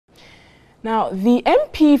Now, the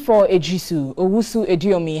MP for Ejisu,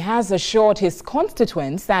 Asiedu-Dartey, has assured his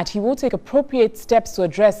constituents that he will take appropriate steps to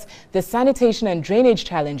address the sanitation and drainage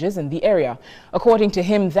challenges in the area. According to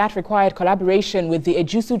him, that required collaboration with the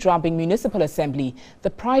Ejisu-Dartey Municipal Assembly, the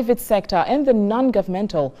private sector and the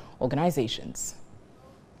non-governmental organizations.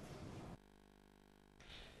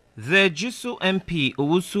 The Ejisu MP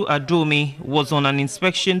Asiedu-Dartey was on an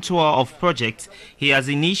inspection tour of projects he has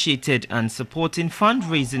initiated and supporting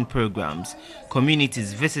fundraising programs.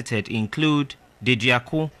 Communities visited include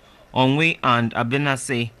Dejiako, Onwe and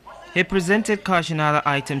Abenase. He presented cash and other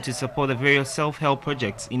items to support the various self-help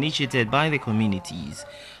projects initiated by the communities.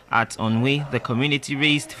 At Onwe, the community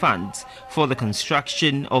raised funds for the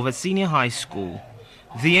construction of a senior high school.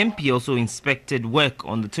 The MP also inspected work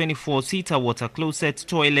on the 24-seater water closet,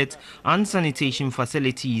 toilet and sanitation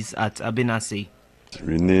facilities at Abenase.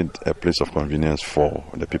 We need a place of convenience for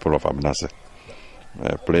the people of Abenase,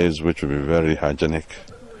 a place which will be very hygienic,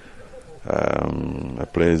 a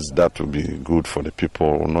place that will be good for the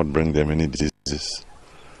people, will not bring them any diseases.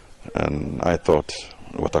 And I thought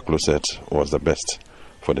water closet was the best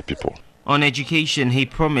for the people. On education, he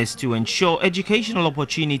promised to ensure educational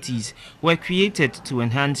opportunities were created to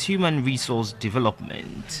enhance human resource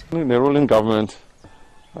development. The ruling government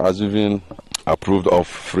has even approved of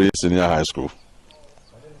free senior high school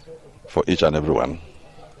for each and everyone.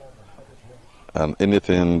 And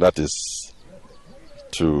anything that is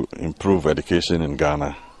to improve education in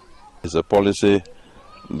Ghana is a policy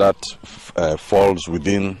that falls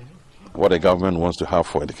within what the government wants to have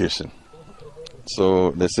for education. So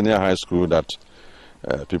the senior high school that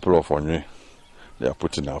people of Onwe they are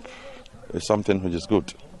putting up is something which is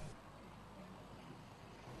good.